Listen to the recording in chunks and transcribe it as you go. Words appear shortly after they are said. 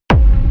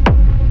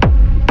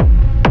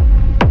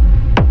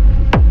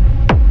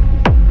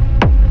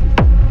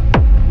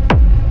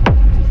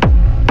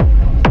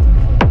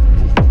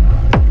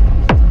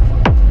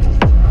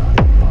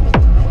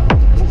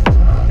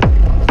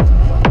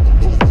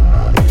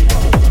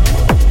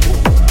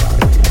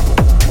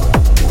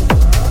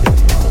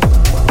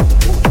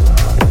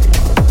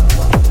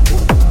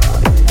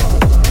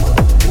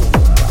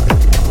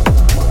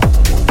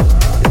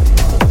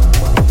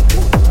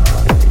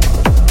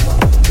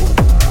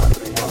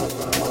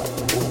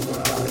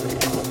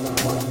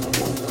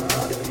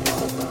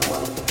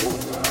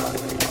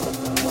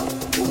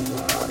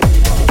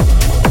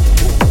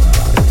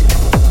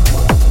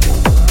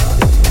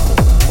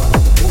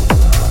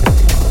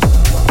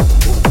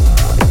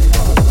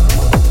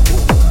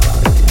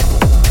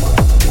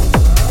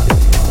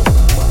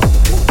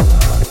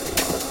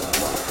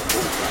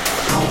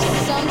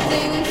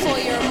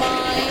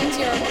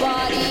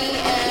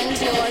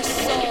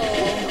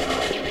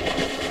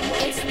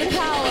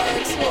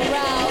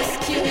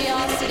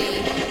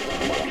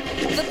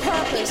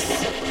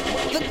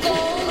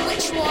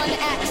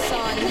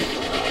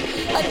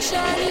A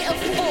journey of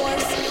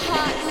force,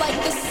 hot like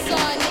the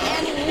sun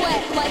and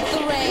wet like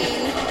the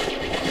rain.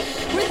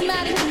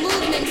 Rhythmic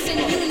movements in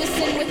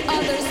unison with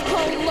others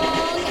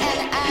prolong an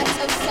act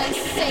of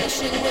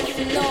sensation with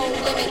no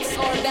limits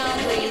or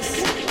boundaries.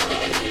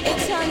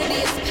 Eternity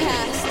is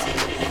past,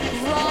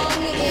 wrong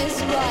is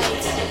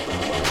right.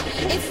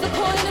 It's the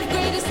point of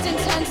greatest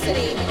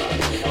intensity,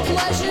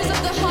 pleasures of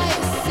the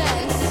highest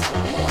sense,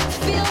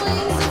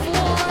 feelings of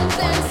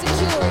warmth and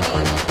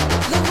security,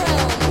 the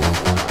realm.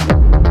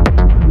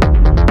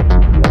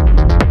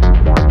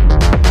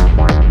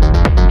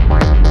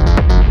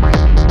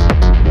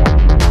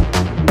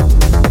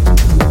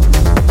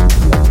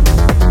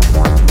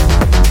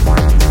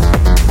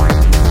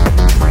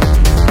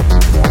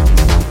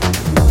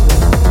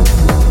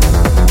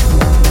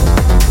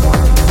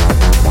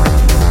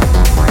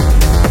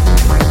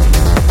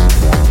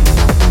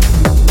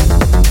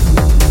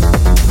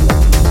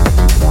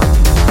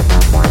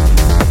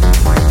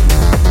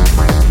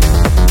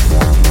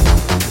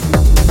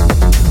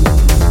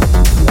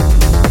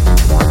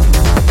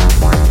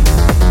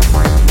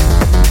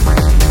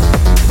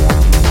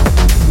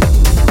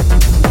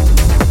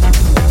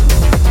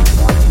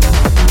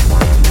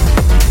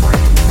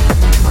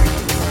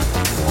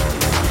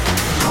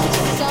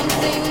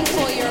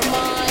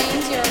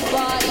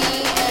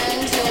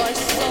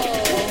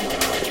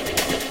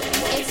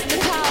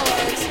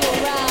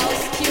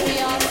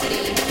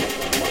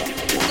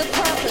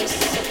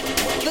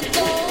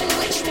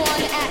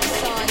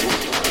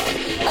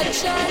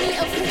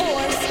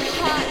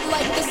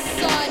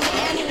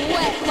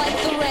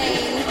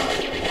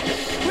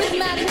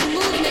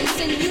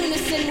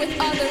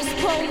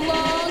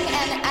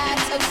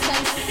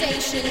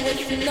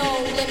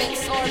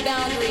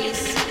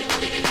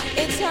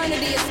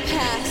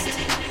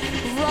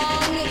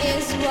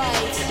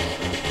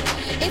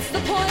 It's the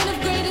point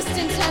of greatest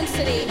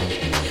intensity,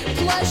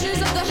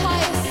 pleasures of the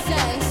highest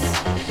sense,